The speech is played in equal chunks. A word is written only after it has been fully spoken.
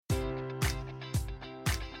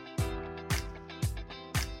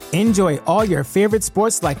Enjoy all your favorite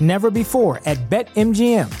sports like never before at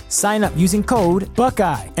BetMGM. Sign up using code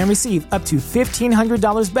Buckeye and receive up to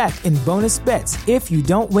 $1,500 back in bonus bets if you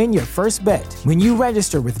don't win your first bet. When you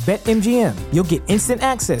register with BetMGM, you'll get instant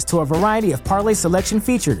access to a variety of parlay selection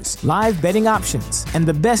features, live betting options, and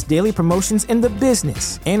the best daily promotions in the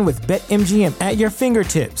business. And with BetMGM at your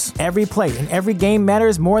fingertips, every play and every game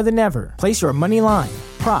matters more than ever. Place your money line,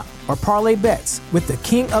 prop, or parlay bets with the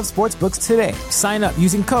king of sportsbooks today. Sign up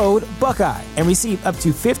using code Buckeye and receive up to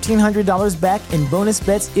 $1,500 back in bonus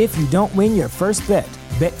bets if you don't win your first bet.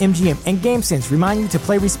 BetMGM and GameSense remind you to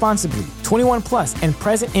play responsibly. 21 plus and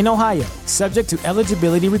present in Ohio, subject to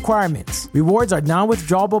eligibility requirements. Rewards are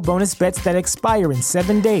non-withdrawable bonus bets that expire in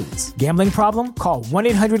 7 days. Gambling problem? Call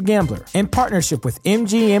 1-800-GAMBLER. In partnership with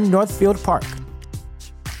MGM Northfield Park.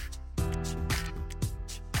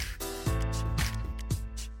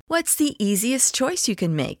 What's the easiest choice you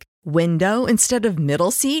can make? Window instead of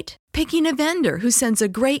middle seat? Picking a vendor who sends a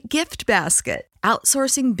great gift basket?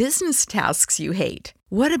 Outsourcing business tasks you hate?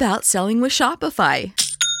 What about selling with Shopify?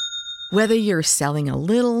 Whether you're selling a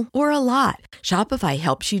little or a lot, Shopify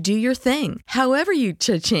helps you do your thing, however you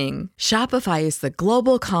cha-ching. Shopify is the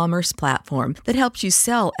global commerce platform that helps you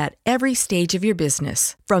sell at every stage of your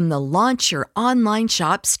business. From the launch your online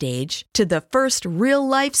shop stage to the first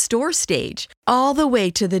real-life store stage, all the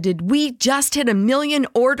way to the did we just hit 1 million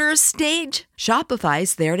orders stage.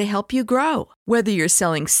 Shopify's there to help you grow. Whether you're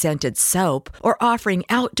selling scented soap or offering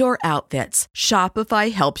outdoor outfits,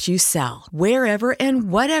 Shopify helps you sell. Wherever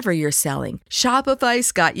and whatever you're selling,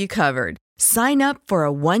 Shopify's got you covered. Sign up for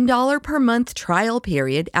a $1 per month trial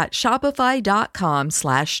period at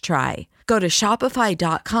shopify.com/try. Go to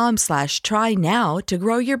shopify.com/try now to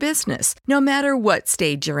grow your business, no matter what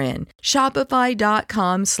stage you're in.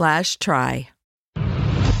 Shopify.com/try.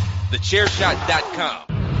 TheChairShot.com.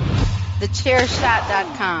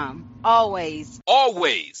 TheChairShot.com. Always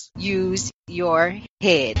use your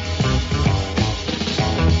head.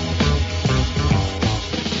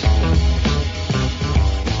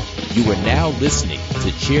 You are now listening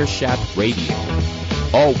to Chairshot Radio.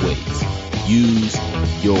 Always use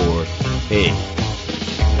your head.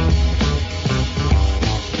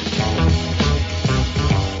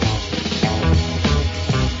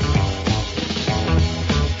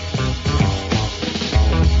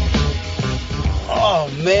 Oh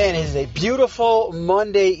man, it is a beautiful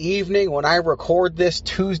Monday evening when I record this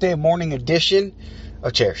Tuesday morning edition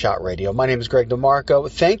of Chairshot Radio. My name is Greg DeMarco.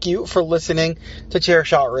 Thank you for listening to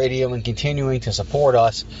Chairshot Radio and continuing to support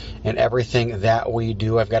us in everything that we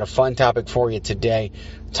do. I've got a fun topic for you today,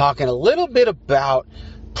 talking a little bit about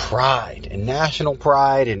pride and national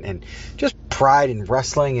pride and just pride in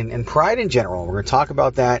wrestling and pride in general. We're going to talk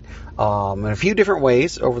about that in a few different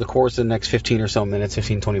ways over the course of the next 15 or so minutes,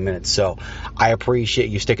 15, 20 minutes. So I appreciate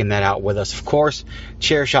you sticking that out with us. Of course,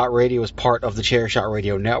 Chairshot Radio is part of the Chairshot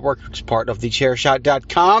Radio Network, which is part of the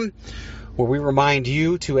Chairshot.com, where we remind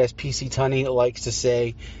you to, as PC Tunney likes to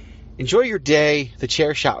say, enjoy your day the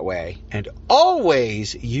Chairshot way and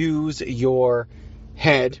always use your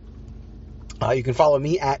head. You can follow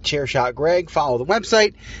me at Chairshot Greg, follow the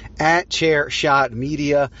website at Chairshot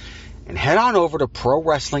Media, and head on over to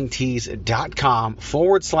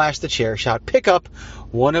ProWrestlingTees.com/TheChairShot. Pick up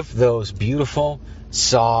one of those beautiful,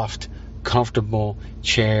 soft, comfortable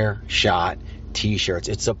Chairshot t-shirts.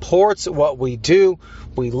 It supports what we do.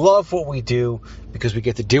 We love what we do because we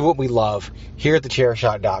get to do what we love here at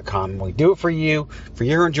TheChairShot.com. We do it for you, for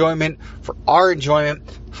your enjoyment, for our enjoyment,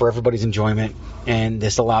 for everybody's enjoyment. And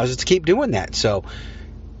this allows us to keep doing that. So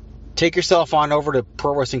take yourself on over to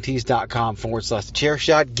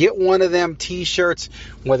ProWrestlingTees.com/TheChairShot. Get one of them t-shirts,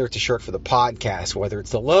 whether it's a shirt for the podcast, whether it's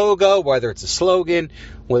the logo, whether it's a slogan,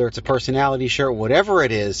 whether it's a personality shirt, whatever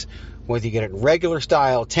it is, whether you get it in regular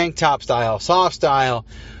style, tank top style, soft style,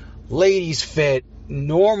 ladies fit,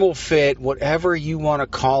 normal fit, whatever you want to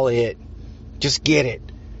call it, just get it.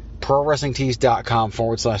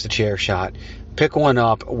 ProWrestlingTees.com/TheChairShot. Pick one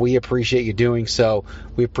up. We appreciate you doing so.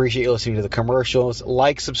 We appreciate you listening to the commercials.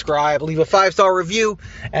 Like, subscribe, leave a 5-star review,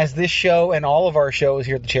 as this show and all of our shows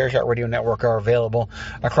here at the Chairshot Radio Network are available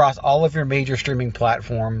across all of your major streaming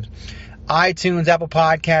platforms: iTunes, Apple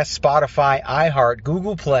Podcasts, Spotify, iHeart,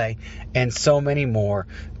 Google Play, and so many more.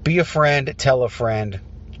 Be a friend, tell a friend.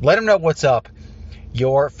 Let them know what's up.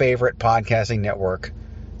 Your favorite podcasting network,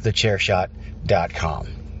 TheChairShot.com.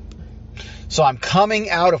 So I'm coming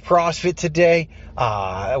out of CrossFit today.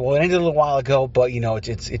 Well, it ended a little while ago, but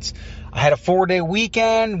it's. I had a 4-day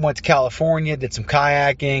weekend. Went to California, did some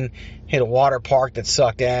kayaking, hit a water park that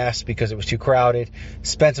sucked ass because it was too crowded,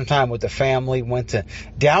 spent some time with the family, went to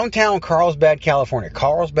downtown Carlsbad, California,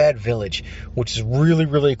 Carlsbad Village, which is really,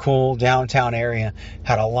 really cool downtown area.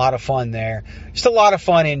 Had a lot of fun there. Just a lot of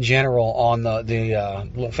fun in general on the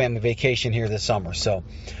little family vacation here this summer. So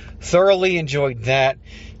thoroughly enjoyed that.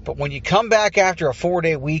 But when you come back after a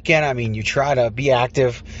 4-day weekend, I mean, you try to be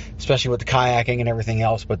active, especially with the kayaking and everything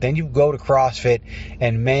else. But then you go to CrossFit,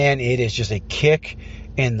 and man, it is just a kick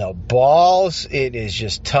in the balls. It is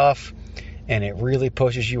just tough, and it really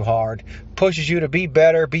pushes you hard, pushes you to be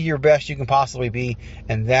better, be your best you can possibly be.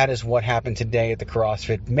 And that is what happened today at the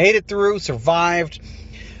CrossFit. Made it through, survived,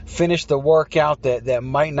 finished the workout that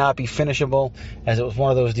might not be finishable, as it was one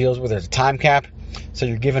of those deals where there's a time cap. So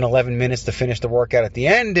you're given 11 minutes to finish the workout at the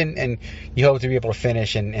end, and you hope to be able to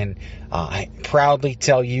finish. And I proudly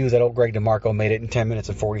tell you that old Greg DeMarco made it in 10 minutes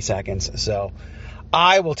and 40 seconds. So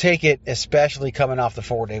I will take it, especially coming off the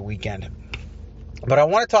 4-day weekend. But I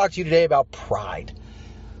want to talk to you today about pride.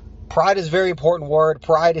 Pride is a very important word.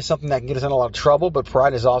 Pride is something that can get us in a lot of trouble, but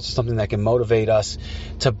pride is also something that can motivate us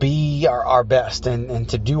to be our best and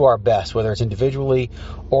to do our best, whether it's individually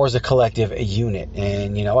or as a collective unit.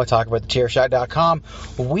 And, you know, I talk about thechairshot.com.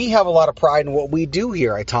 We have a lot of pride in what we do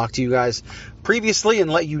here. I talked to you guys previously and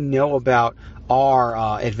let you know about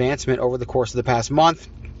our advancement over the course of the past month,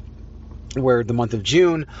 where the month of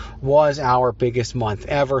June was our biggest month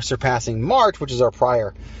ever, surpassing March, which is our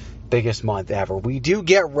prior biggest month ever. We do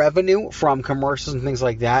get revenue from commercials and things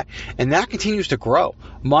like that, and that continues to grow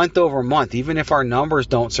month over month. Even if our numbers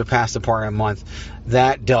don't surpass the prior month,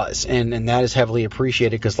 that does, and that is heavily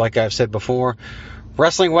appreciated, because like I've said before,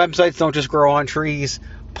 wrestling websites don't just grow on trees.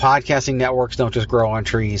 Podcasting networks don't just grow on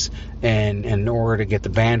trees, and in order to get the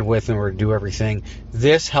bandwidth, in order to do everything,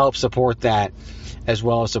 this helps support that, as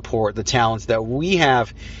well as support the talents that we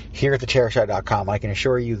have here at thechairshot.com. I can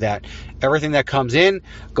assure you that everything that comes in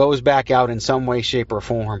goes back out in some way, shape, or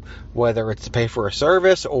form, whether it's to pay for a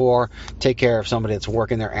service or take care of somebody that's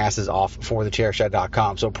working their asses off for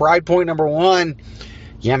thechairshot.com. So pride point number one,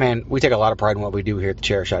 yeah, man, we take a lot of pride in what we do here at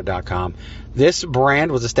thechairshot.com. This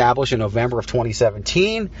brand was established in November of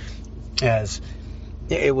 2017 as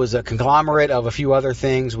it was a conglomerate of a few other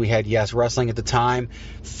things. We had Yes Wrestling at the time.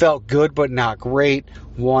 Felt good, but not great.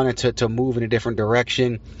 Wanted to move in a different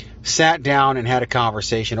direction. Sat down and had a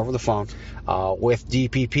conversation over the phone with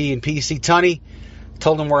DPP and PC Tunney.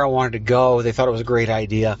 Told them where I wanted to go. They thought it was a great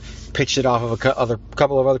idea. Pitched it off of a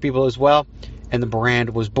couple of other people as well. And the brand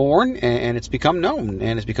was born, and it's become known,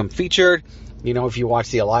 and it's become featured. You know, if you watch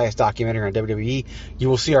the Elias documentary on WWE, you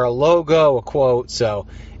will see our logo, a quote. So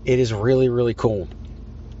it is really, really cool.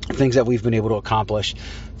 Things that we've been able to accomplish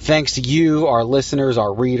thanks to you, our listeners,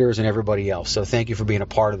 our readers, and everybody else. So thank you for being a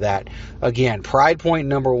part of that. Again, pride point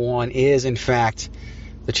number one is, in fact,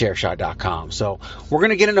 thechairshot.com. So we're going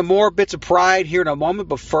to get into more bits of pride here in a moment.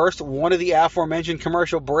 But first, one of the aforementioned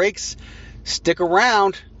commercial breaks. Stick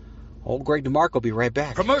around. Old Greg DeMarco will be right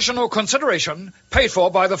back. Promotional consideration paid for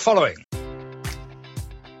by the following.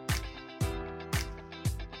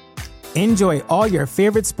 Enjoy all your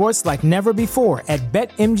favorite sports like never before at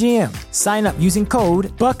BetMGM. Sign up using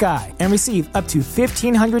code Buckeye and receive up to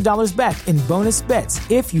 $1,500 back in bonus bets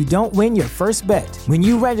if you don't win your first bet. When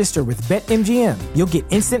you register with BetMGM, you'll get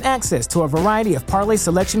instant access to a variety of parlay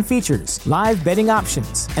selection features, live betting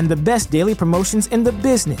options, and the best daily promotions in the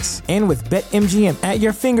business. And with BetMGM at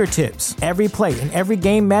your fingertips, every play and every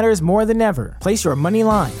game matters more than ever. Place your money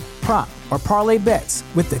line, prop, or parlay bets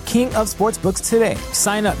with the king of sportsbooks today.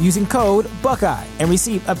 Sign up using code Buckeye and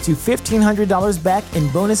receive up to $1,500 back in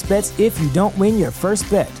bonus bets if you don't win your first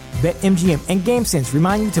bet. BetMGM and GameSense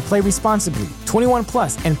remind you to play responsibly. 21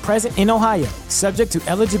 plus and present in Ohio, subject to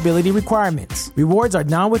eligibility requirements. Rewards are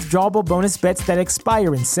non-withdrawable bonus bets that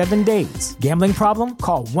expire in 7 days. Gambling problem?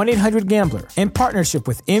 Call 1-800-GAMBLER. In partnership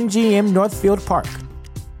with MGM Northfield Park.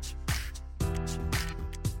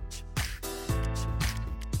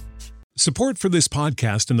 Support for this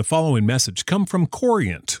podcast and the following message come from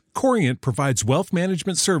Corient. Corient provides wealth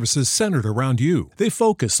management services centered around you. They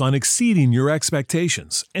focus on exceeding your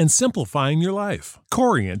expectations and simplifying your life.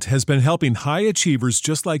 Corient has been helping high achievers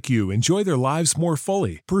just like you enjoy their lives more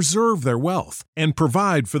fully, preserve their wealth, and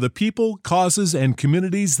provide for the people, causes, and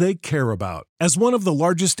communities they care about. As one of the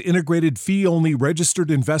largest integrated fee-only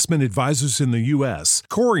registered investment advisors in the U.S.,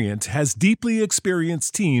 Corient has deeply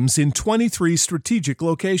experienced teams in 23 strategic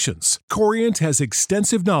locations. Corient has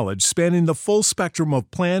extensive knowledge spanning the full spectrum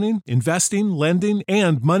of planning, investing, lending,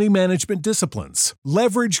 and money management disciplines.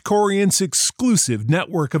 Leverage Corient's exclusive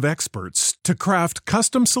network of experts to to craft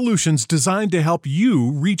custom solutions designed to help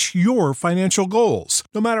you reach your financial goals,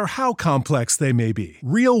 no matter how complex they may be.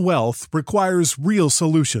 Real wealth requires real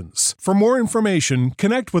solutions. For more information,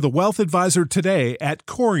 connect with a wealth advisor today at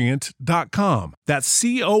Corient.com. That's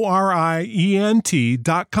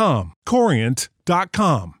Corient.com.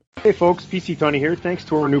 Corient.com. Hey folks, PC Tony here. Thanks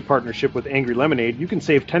to our new partnership with Angry Lemonade, you can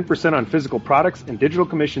save 10% on physical products and digital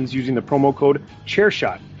commissions using the promo code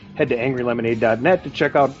ChairShot. Head to angrylemonade.net to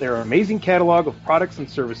check out their amazing catalog of products and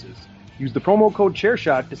services. Use the promo code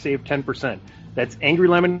ChairShot to save 10%. That's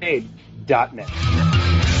angrylemonade.net.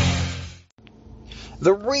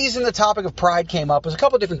 The reason the topic of pride came up was a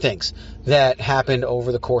couple different things that happened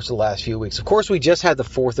over the course of the last few weeks. Of course, we just had the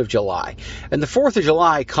 4th of July. And the 4th of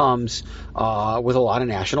July comes with a lot of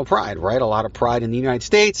national pride, right? A lot of pride in the United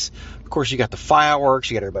States. Of course, you got the fireworks,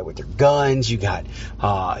 you got everybody with their guns, you got,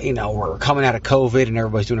 we're coming out of COVID and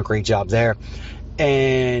everybody's doing a great job there.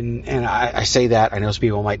 And I say that, I know some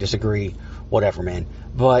people might disagree, whatever, man.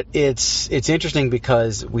 But it's interesting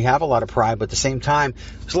because we have a lot of pride, but at the same time,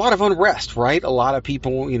 there's a lot of unrest, right? A lot of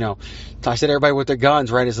people, I said everybody with their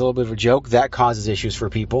guns, right, is a little bit of a joke. That causes issues for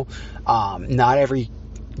people. Not every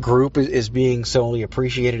group is being solely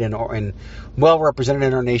appreciated and well represented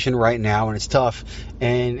in our nation right now, and it's tough.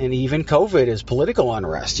 And even COVID is political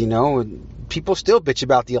unrest, People still bitch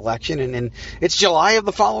about the election, and it's July of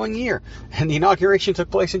the following year, and the inauguration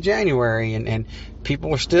took place in January, and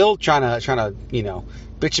people are still trying to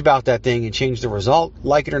bitch about that thing and change the result.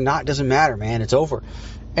 Like it or not, doesn't matter, man. It's over,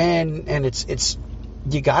 and it's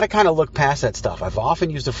you got to kind of look past that stuff. I've often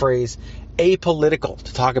used the phrase apolitical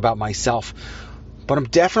to talk about myself. But I'm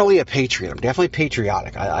definitely a patriot. I'm definitely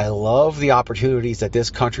patriotic. I love the opportunities that this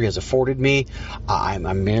country has afforded me.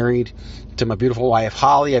 I'm married to my beautiful wife,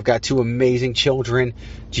 Holly. I've got 2 amazing children,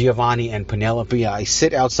 Giovanni and Penelope. I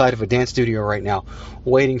sit outside of a dance studio right now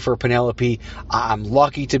waiting for Penelope. I'm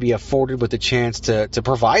lucky to be afforded with the chance to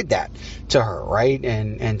provide that to her, right?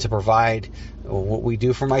 And to provide what we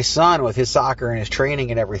do for my son with his soccer and his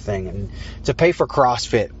training and everything, and to pay for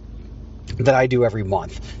CrossFit that I do every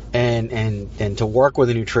month, and to work with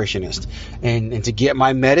a nutritionist, and to get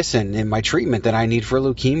my medicine and my treatment that I need for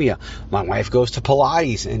leukemia. My wife goes to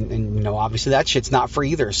Pilates, and obviously that shit's not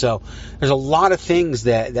free either. So there's a lot of things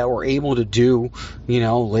that we're able to do,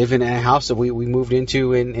 live in a house that we moved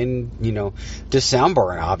into in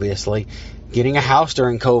December, and obviously getting a house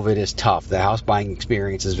during COVID is tough. The house buying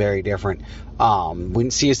experience is very different. We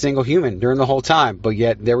didn't see a single human during the whole time, but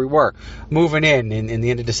yet there we were, moving in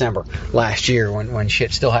the end of December last year when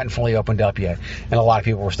shit still hadn't fully opened up yet, and a lot of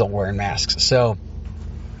people were still wearing masks. So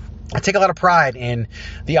I take a lot of pride in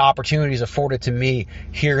the opportunities afforded to me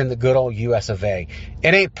here in the good old US of A.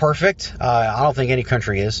 It ain't perfect. I don't think any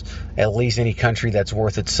country is, at least any country that's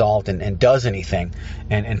worth its salt and does anything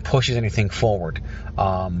and pushes anything forward.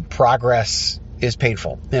 Progress is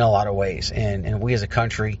painful in a lot of ways, and we as a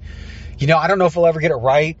country, I don't know if we'll ever get it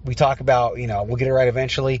right. We talk about, we'll get it right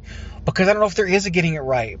eventually, because I don't know if there is a getting it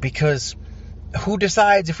right, because who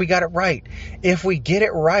decides if we got it right? If we get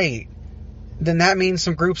it right, then that means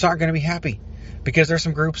some groups aren't going to be happy, because there's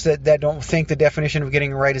some groups that don't think the definition of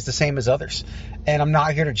getting it right is the same as others. And I'm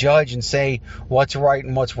not here to judge and say what's right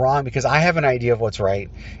and what's wrong, because I have an idea of what's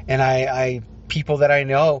right. And I people that I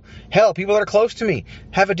know, hell, people that are close to me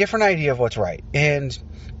have a different idea of what's right. And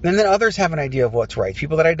then others have an idea of what's right.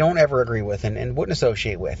 People that I don't ever agree with and wouldn't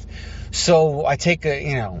associate with. So I just got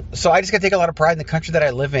to take a lot of pride in the country that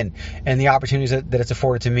I live in and the opportunities that it's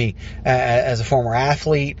afforded to me as a former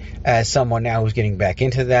athlete, as someone now who's getting back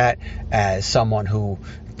into that, as someone who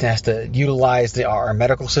has to utilize our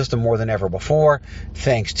medical system more than ever before,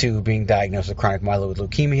 thanks to being diagnosed with chronic myeloid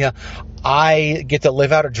leukemia. I get to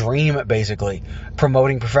live out a dream, basically,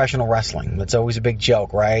 promoting professional wrestling. That's always a big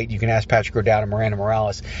joke, right? You can ask Patrick O'Dowd and Miranda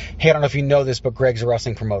Morales, hey, I don't know if you know this, but Greg's a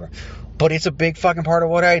wrestling promoter. But it's a big fucking part of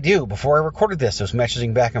what I do. Before I recorded this, I was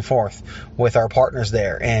messaging back and forth with our partners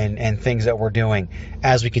there and things that we're doing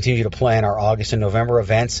as we continue to plan our August and November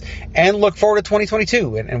events and look forward to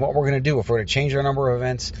 2022 and what we're going to do, if we're going to change our number of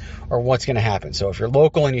events or what's going to happen. So if you're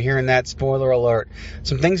local and you're hearing that, spoiler alert,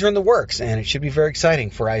 some things are in the works, and it should be very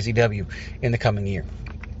exciting for IZW in the coming year.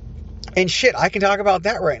 And shit, I can talk about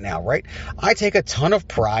that right now, right? I take a ton of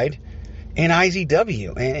pride in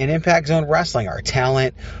IZW and Impact Zone Wrestling, our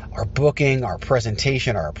talent, our booking, our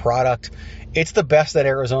presentation, our product. It's the best that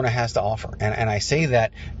Arizona has to offer. And I say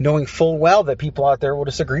that knowing full well that people out there will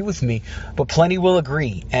disagree with me, but plenty will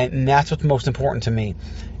agree. And that's what's most important to me.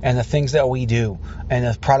 And the things that we do and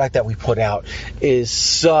the product that we put out is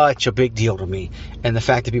such a big deal to me. And the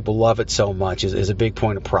fact that people love it so much is a big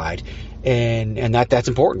point of pride. And that's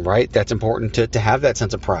important, right? That's important to have that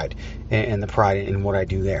sense of pride and the pride in what I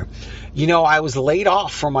do there. You know, I was laid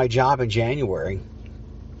off from my job in January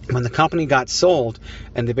when the company got sold,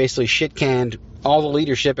 and they basically shit-canned all the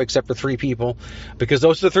leadership except for 3 people, because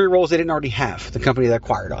those are the 3 roles they didn't already have, the company that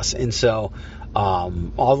acquired us. And so all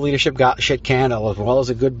the leadership got shit-canned, as well as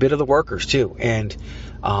a good bit of the workers too. And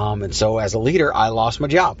so as a leader, I lost my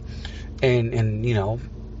job. And you know,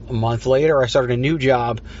 a month later, I started a new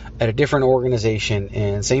job at a different organization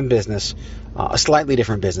and same business, a slightly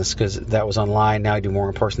different business because that was online. Now I do more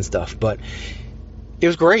in-person stuff, but it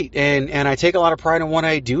was great, and I take a lot of pride in what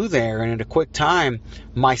I do there. And in a quick time,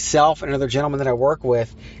 myself and another gentleman that I work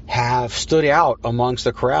with have stood out amongst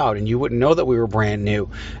the crowd, and you wouldn't know that we were brand new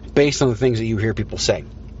based on the things that you hear people say.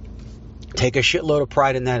 Take a shitload of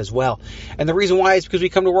pride in that as well. And the reason why is because we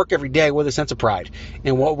come to work every day with a sense of pride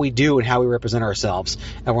in what we do and how we represent ourselves.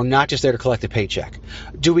 And we're not just there to collect a paycheck.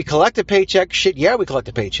 Do we collect a paycheck? Shit, yeah, we collect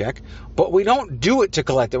a paycheck. But we don't do it to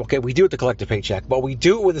collect it. Okay, we do it to collect a paycheck, but we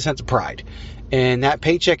do it with a sense of pride. And that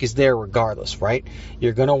paycheck is there regardless, right?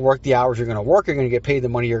 You're going to work the hours you're going to work. You're going to get paid the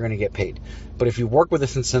money you're going to get paid. But if you work with a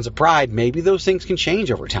sense of pride, maybe those things can change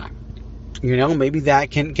over time. You know, maybe that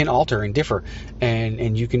can alter and differ,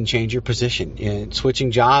 and you can change your position. And switching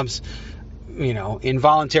jobs, you know,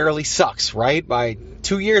 involuntarily sucks, right? By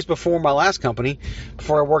 2 years before my last company,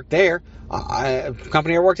 before I worked there, a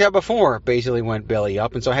company I worked at before basically went belly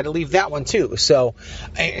up, and so I had to leave that one too. So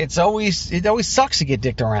it always sucks to get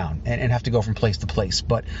dicked around and have to go from place to place.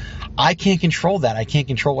 But I can't control that. I can't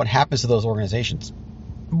control what happens to those organizations,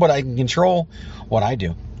 but I can control what I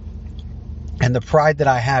do and the pride that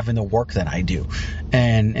I have in the work that I do.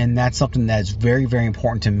 And that's something that's very, very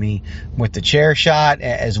important to me with the chair shot,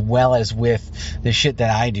 as well as with the shit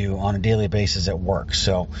that I do on a daily basis at work.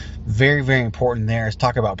 So very, very important there. Let's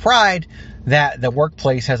talk about pride. That the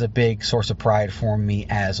workplace has a big source of pride for me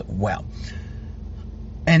as well.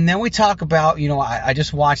 And then we talk about, you know, I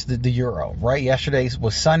just watched the Euro, right? Yesterday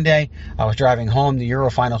was Sunday. I was driving home. The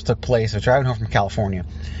Euro finals took place. I was driving home from California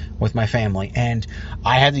with my family, and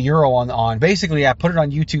I had the Euro on. Basically, I put it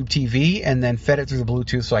on YouTube TV and then fed it through the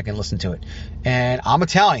Bluetooth so I can listen to it. And I'm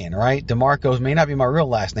Italian, right? DeMarco's may not be my real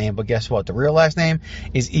last name, but guess what? The real last name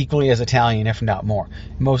is equally as Italian, if not more.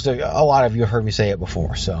 A lot of you have heard me say it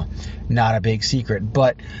before, so not a big secret.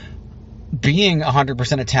 But being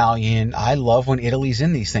 100% Italian, I love when Italy's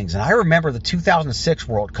in these things. And I remember the 2006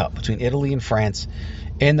 World Cup between Italy and France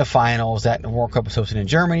in the finals. That World Cup was hosted in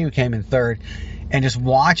Germany. We came in third. And just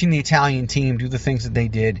watching the Italian team do the things that they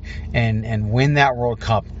did and win that World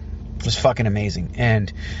Cup was fucking amazing.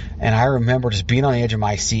 And I remember just being on the edge of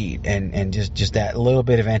my seat and just that little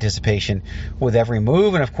bit of anticipation with every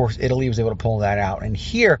move. And of course, Italy was able to pull that out. And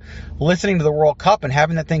here, listening to the World Cup and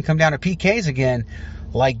having that thing come down to PKs again,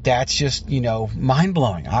 like, that's just, you know,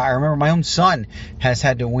 mind-blowing. I remember my own son has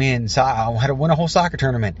had to win a whole soccer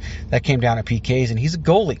tournament that came down to PKs, and he's a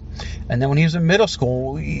goalie. And then when he was in middle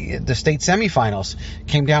school, the state semifinals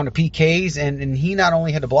came down to PKs, and he not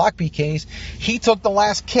only had to block PKs, he took the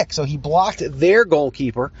last kick. So he blocked their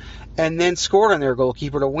goalkeeper and then scored on their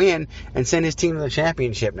goalkeeper to win and send his team to the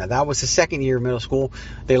championship. Now, that was his second year of middle school.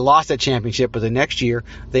 They lost that championship, but the next year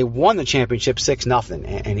they won the championship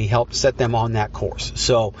 6-0, and he helped set them on that course.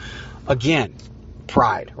 So, again,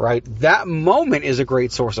 pride, right? That moment is a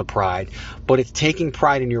great source of pride, but it's taking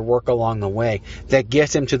pride in your work along the way that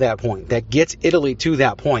gets him to that point, that gets Italy to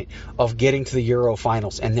that point of getting to the Euro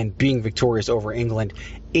finals and then being victorious over England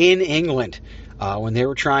in England. When they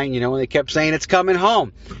were trying, when they kept saying it's coming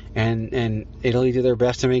home, and Italy did their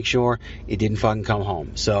best to make sure it didn't fucking come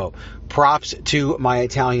home. So props to my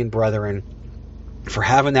Italian brethren for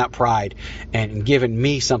having that pride and giving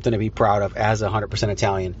me something to be proud of as a 100%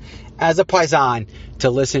 Italian, as a paisan, to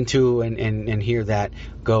listen to and hear that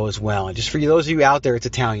go as well. And just for those of you out there, it's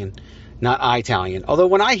Italian, not Italian. Although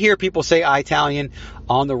when I hear people say Italian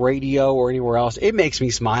on the radio or anywhere else, it makes me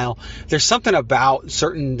smile. There's something about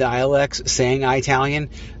certain dialects saying Italian,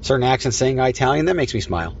 certain accents saying Italian, that makes me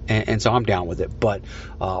smile. And so I'm down with it. But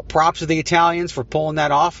props to the Italians for pulling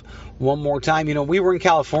that off one more time. We were in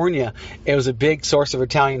California. It was a big source of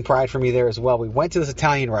Italian pride for me there as well. We went to this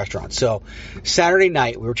Italian restaurant. So Saturday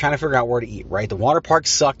night, we were trying to figure out where to eat, right? The water park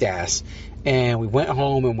sucked ass. And we went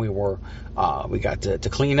home and we got to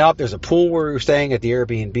clean up. There's a pool where we were staying at the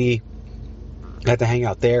Airbnb. Got to hang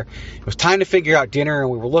out there. It was time to figure out dinner, and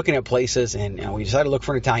we were looking at places, and we decided to look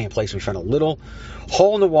for an Italian place. We found a little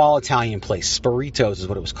hole-in-the-wall Italian place. Spiritos is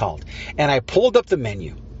what it was called. And I pulled up the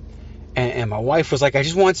menu, and my wife was like, I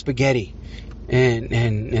just want spaghetti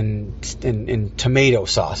and tomato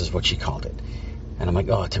sauce is what she called it. And I'm like,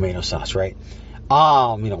 oh, tomato sauce, right?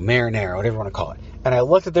 marinara, whatever you want to call it. And I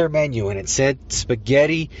looked at their menu and it said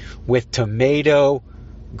spaghetti with tomato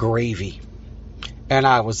gravy. And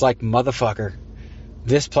I was like, motherfucker,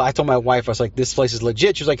 I told my wife, I was like, this place is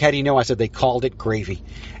legit. She was like, how do you know? I said, they called it gravy.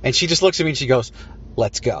 And she just looks at me and she goes,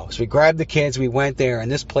 let's go. So we grabbed the kids, we went there,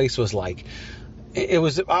 and this place was like, it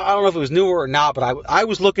was, I don't know if it was newer or not, but I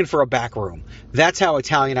was looking for a back room. That's how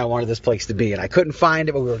Italian I wanted this place to be. And I couldn't find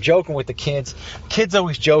it, but we were joking with the kids. Kids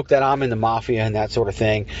always joke that I'm in the mafia and that sort of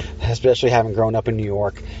thing, especially having grown up in New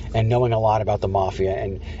York and knowing a lot about the mafia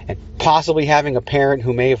and possibly having a parent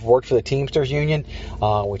who may have worked for the Teamsters Union,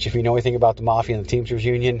 which if you know anything about the mafia and the Teamsters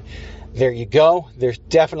Union, there you go. There's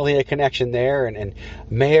definitely a connection there, and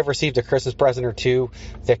may have received a Christmas present or two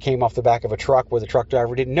that came off the back of a truck where the truck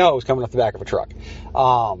driver didn't know it was coming off the back of a truck.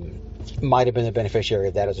 Might have been the beneficiary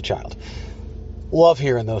of that as a child. Love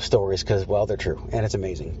hearing those stories because, well, they're true, and it's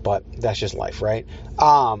amazing, but that's just life, right?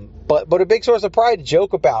 But a big source of pride to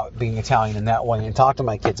joke about being Italian in that way and talk to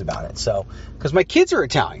my kids about it. So, because my kids are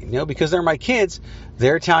Italian, because they're my kids,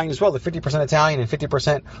 they're Italian as well. They're 50% Italian and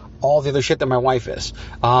 50% all the other shit that my wife is.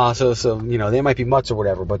 So they might be mutts or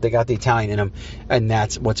whatever, but they got the Italian in them, and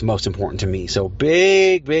that's what's most important to me. So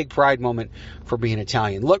big pride moment for being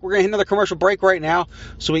Italian. Look, we're going to hit another commercial break right now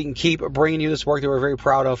so we can keep bringing you this work that we're very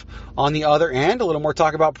proud of. On the other end, a little more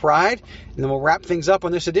talk about pride, and then we'll wrap things up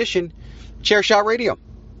on this edition. Chair Shot Radio.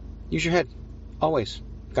 Use your head. Always.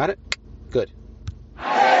 Got it? Good. 8, 7,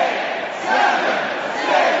 6,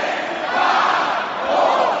 5,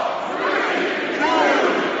 4, 3, 2,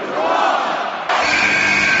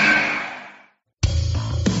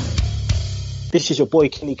 1. This is your boy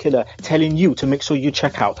Kenny Killer telling you to make sure you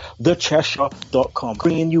check out thechairshot.com,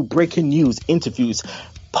 bringing you breaking news, interviews,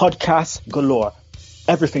 podcasts galore,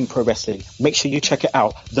 everything pro wrestling. Make sure you check it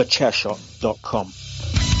out, thechairshot.com.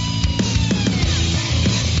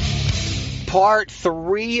 Part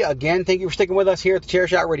 3. Again, thank you for sticking with us here at the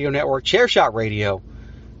Chairshot Radio Network. Chairshot Radio,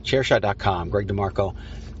 chairshot.com. Greg DeMarco.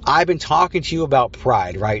 I've been talking to you about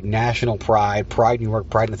pride, right? National pride in your work,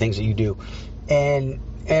 pride in the things that you do. And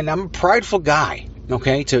I'm a prideful guy,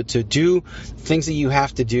 okay? To do things that you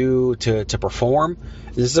have to do to perform.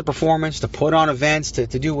 This is a performance, to put on events, to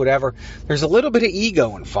do whatever. There's a little bit of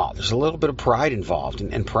ego involved. There's a little bit of pride involved.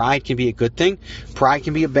 And pride can be a good thing. Pride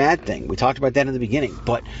can be a bad thing. We talked about that in the beginning.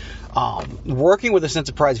 But working with a sense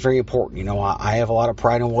of pride is very important. I have a lot of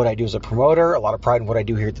pride in what I do as a promoter, a lot of pride in what I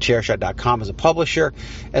do here at thechairshot.com as a publisher,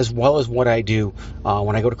 as well as what I do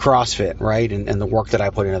when I go to CrossFit, right, and the work that I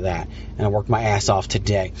put into that. And I work my ass off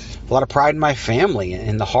today. A lot of pride in my family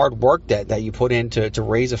and the hard work that you put in to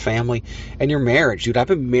raise a family and your marriage. Dude, I've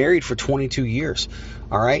been married for 22 years,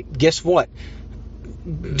 all right? Guess what?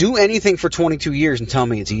 Do anything for 22 years and tell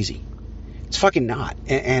me it's easy. It's fucking not.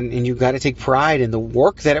 And you've got to take pride in the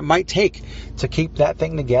work that it might take to keep that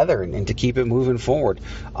thing together and to keep it moving forward.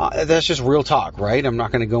 That's just real talk, right? I'm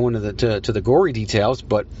not going to go into the gory details,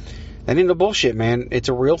 but that ain't no bullshit, man. It's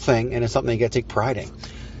a real thing, and it's something you got to take pride in.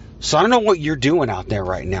 So I don't know what you're doing out there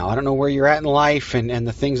right now. I don't know where you're at in life and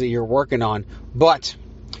the things that you're working on, but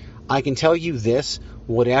I can tell you this,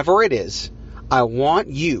 whatever it is, I want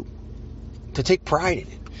you to take pride in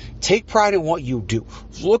it. Take pride in what you do.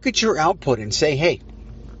 Look at your output and say, hey,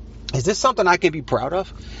 is this something I can be proud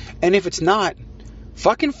of? And if it's not,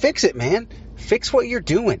 fucking fix it, man. Fix what you're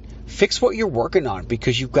doing. Fix what you're working on,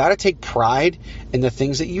 because you've got to take pride in the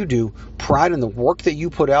things that you do, pride in the work that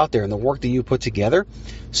you put out there and the work that you put together,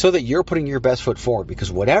 so that you're putting your best foot forward,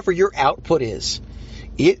 because whatever your output is,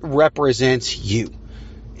 it represents you.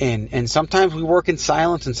 And sometimes we work in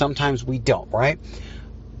silence and sometimes we don't, right?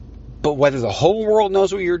 But whether the whole world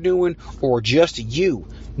knows what you're doing or just you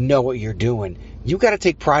know what you're doing, you got to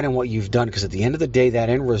take pride in what you've done, because at the end of the day, that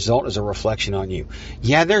end result is a reflection on you.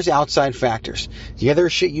 Yeah, there's outside factors. Yeah,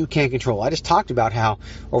 there's shit you can't control. I just talked about how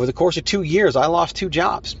over the course of 2 years, I lost 2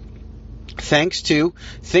 jobs. Thanks to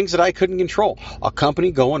things that I couldn't control. A company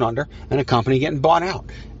going under and a company getting bought out.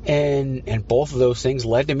 And both of those things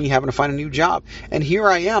led to me having to find a new job. And here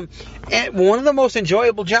I am at one of the most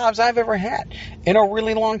enjoyable jobs I've ever had in a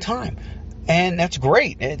really long time. And that's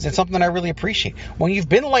great. It's something I really appreciate. When you've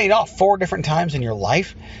been laid off 4 different times in your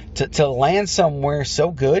life, to land somewhere so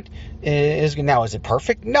good is it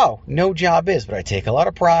perfect? No job is. But I take a lot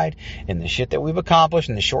of pride in the shit that we've accomplished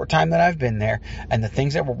in the short time that I've been there and the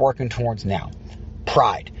things that we're working towards now.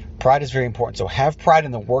 Pride is very important. So have pride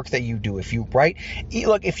in the work that you do. If you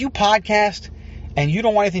podcast and you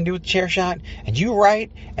don't want anything to do with Chair Shot, and you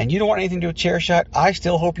write and you don't want anything to do with Chair Shot, I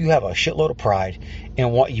still hope you have a shitload of pride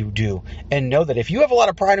in what you do. And know that if you have a lot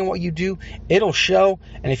of pride in what you do, it'll show.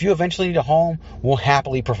 And if you eventually need a home, we'll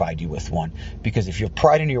happily provide you with one. Because if you have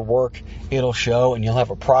pride in your work, it'll show, and you'll have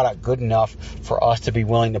a product good enough for us to be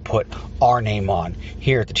willing to put our name on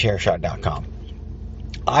here at thechairshot.com.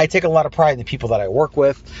 I take a lot of pride in the people that I work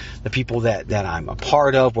with, the people that I'm a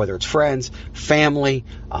part of, whether it's friends, family,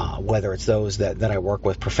 whether it's those that I work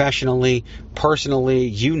with professionally, personally,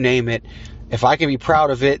 you name it. If I can be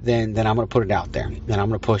proud of it, then I'm going to put it out there. Then I'm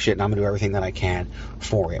going to push it, and I'm going to do everything that I can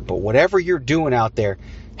for it. But whatever you're doing out there,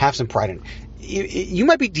 have some pride in it. You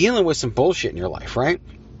might be dealing with some bullshit in your life, right?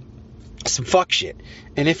 Some fuck shit.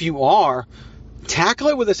 And if you are, tackle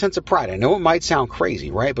it with a sense of pride. I know it might sound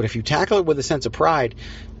crazy, right? But if you tackle it with a sense of pride,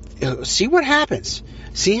 see what happens.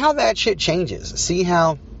 See how that shit changes. See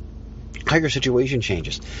how your situation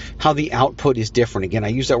changes. How the output is different. Again, I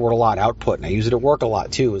use that word a lot, output. And I use it at work a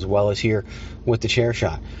lot too, as well as here with the Chair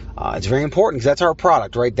Shot. It's very important because that's our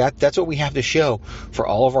product, right? That's what we have to show for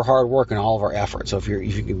all of our hard work and all of our effort. So if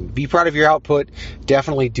you can be proud of your output,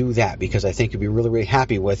 definitely do that, because I think you'll be really, really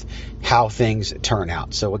happy with how things turn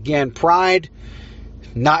out. So again, pride,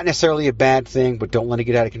 not necessarily a bad thing, but don't let it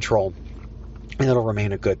get out of control, and it'll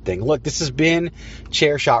remain a good thing. Look, this has been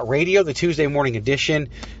Chair Shot Radio, the Tuesday morning edition,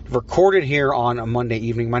 recorded here on a Monday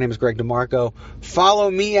evening. My name is Greg DeMarco.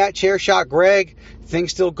 Follow me at Chair Shot Greg.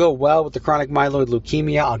 Things still go well with the chronic myeloid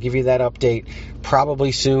leukemia. I'll give you that update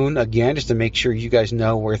probably soon, again, just to make sure you guys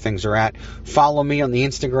know where things are at. Follow me on the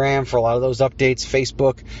Instagram for a lot of those updates,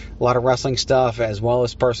 Facebook, a lot of wrestling stuff, as well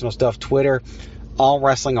as personal stuff, Twitter. All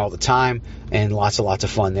wrestling all the time, and lots of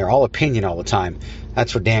fun there. All opinion all the time.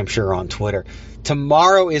 That's for damn sure on Twitter.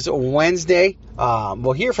 Tomorrow is Wednesday.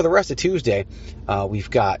 Here for the rest of Tuesday, we've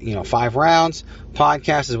got 5 rounds,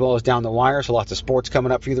 podcast, as well as Down the Wire. So lots of sports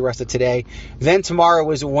coming up for you the rest of today. Then tomorrow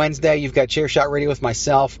is Wednesday. You've got Chair Shot Radio with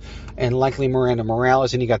myself and likely Miranda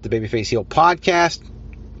Morales, and you got the Babyface Heel podcast.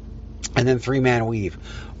 And then 3-Man Weave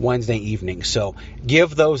Wednesday evening. So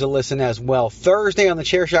give those a listen as well. Thursday on the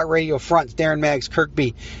Chair Shot Radio front, Darren Maggs,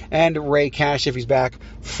 Kirkby, and Ray Cash if he's back.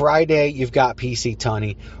 Friday, you've got PC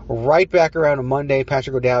Tunney. Right back around on Monday,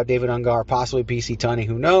 Patrick O'Dowd, David Ungar, possibly PC Tunney,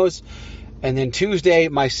 who knows. And then Tuesday,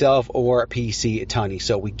 myself or PC Tunney.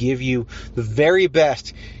 So we give you the very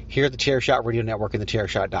best here at the Chair Shot Radio Network and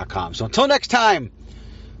thechairshot.com. So until next time,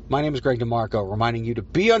 my name is Greg DeMarco, reminding you to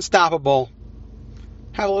be unstoppable,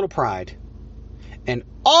 have a little pride, and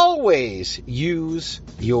always use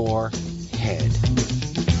your head.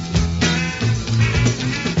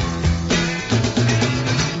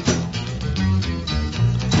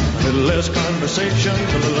 A little less conversation,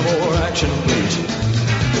 a little more action, please.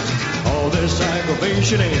 All this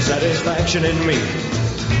aggravation ain't satisfaction in me.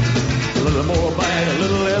 A little more bite, a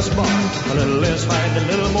little less bark, a little less fight, a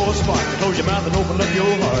little more spark. Close your mouth and open up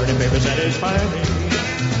your heart, and baby, satisfy me.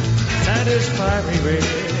 Satisfy me, baby.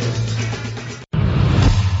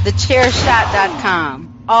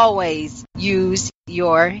 TheChairShot.com. Always use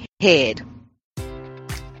your head.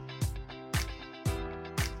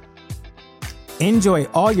 Enjoy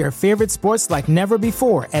all your favorite sports like never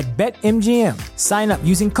before at BetMGM. Sign up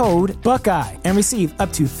using code Buckeye and receive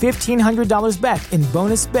up to $1,500 back in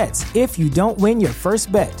bonus bets if you don't win your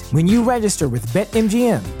first bet. When you register with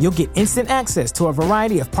BetMGM, you'll get instant access to a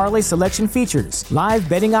variety of parlay selection features, live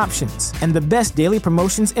betting options, and the best daily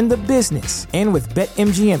promotions in the business. And with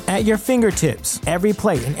BetMGM at your fingertips, every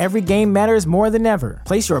play and every game matters more than ever.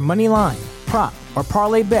 Place your money line, prop, or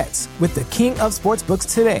parlay bets with the king of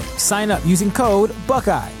sportsbooks today. Sign up using code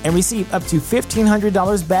Buckeye and receive up to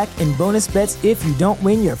 $1,500 back in bonus bets if you don't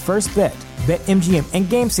win your first bet. BetMGM and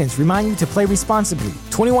GameSense remind you to play responsibly.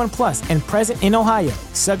 21 plus and present in Ohio,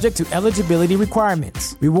 subject to eligibility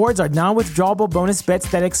requirements. Rewards are non-withdrawable bonus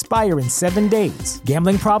bets that expire in 7 days.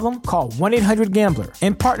 Gambling problem? Call 1-800-GAMBLER.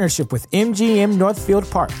 In partnership with MGM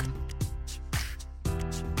Northfield Park.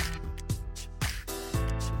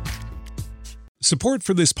 Support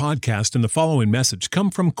for this podcast and the following message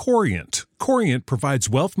come from Corient. Corient provides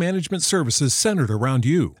wealth management services centered around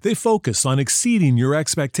you. They focus on exceeding your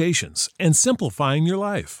expectations and simplifying your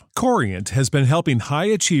life. Corient has been helping high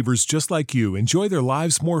achievers just like you enjoy their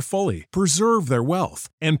lives more fully, preserve their wealth,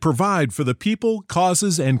 and provide for the people,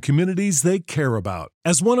 causes, and communities they care about.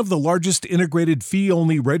 As one of the largest integrated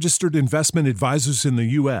fee-only registered investment advisors in the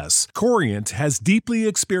U.S., Corient has deeply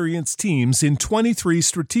experienced teams in 23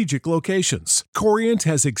 strategic locations. Corient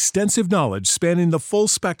has extensive knowledge spanning the full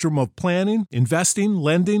spectrum of planning, planning, investing,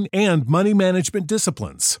 lending, and money management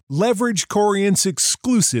disciplines. Leverage Corient's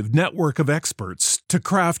exclusive network of experts to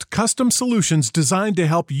craft custom solutions designed to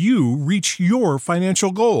help you reach your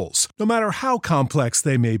financial goals, no matter how complex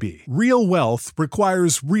they may be. Real wealth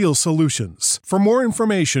requires real solutions. For more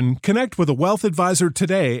information, connect with a wealth advisor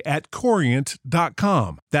today at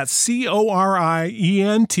Corient.com. That's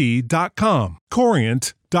Corient.com.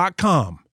 Corient.com.